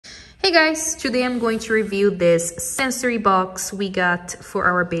Hey guys, today I'm going to review this sensory box we got for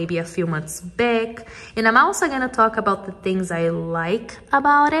our baby a few months back, and I'm also gonna talk about the things I like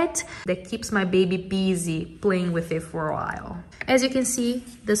about it that keeps my baby busy playing with it for a while. As you can see,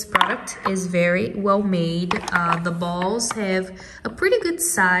 this product is very well made. The balls have a pretty good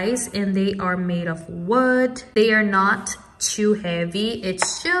size and they are made of wood. They are not too heavy,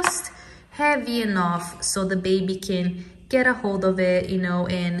 it's just heavy enough so the baby can get a hold of it, you know,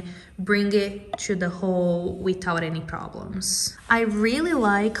 and bring it to the hole without any problems. I really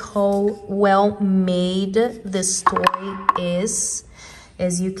like how well made this toy is.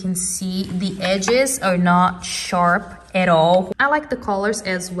 As you can see, the edges are not sharp at all. I like the colors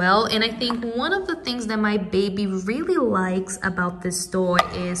as well, and I think one of the things that my baby really likes about this toy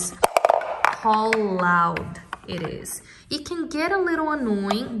is how loud it is. It can get a little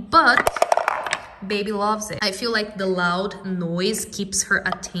annoying, but baby loves it. I feel like the loud noise keeps her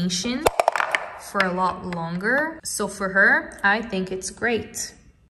attention for a lot longer. So for her, I think it's great.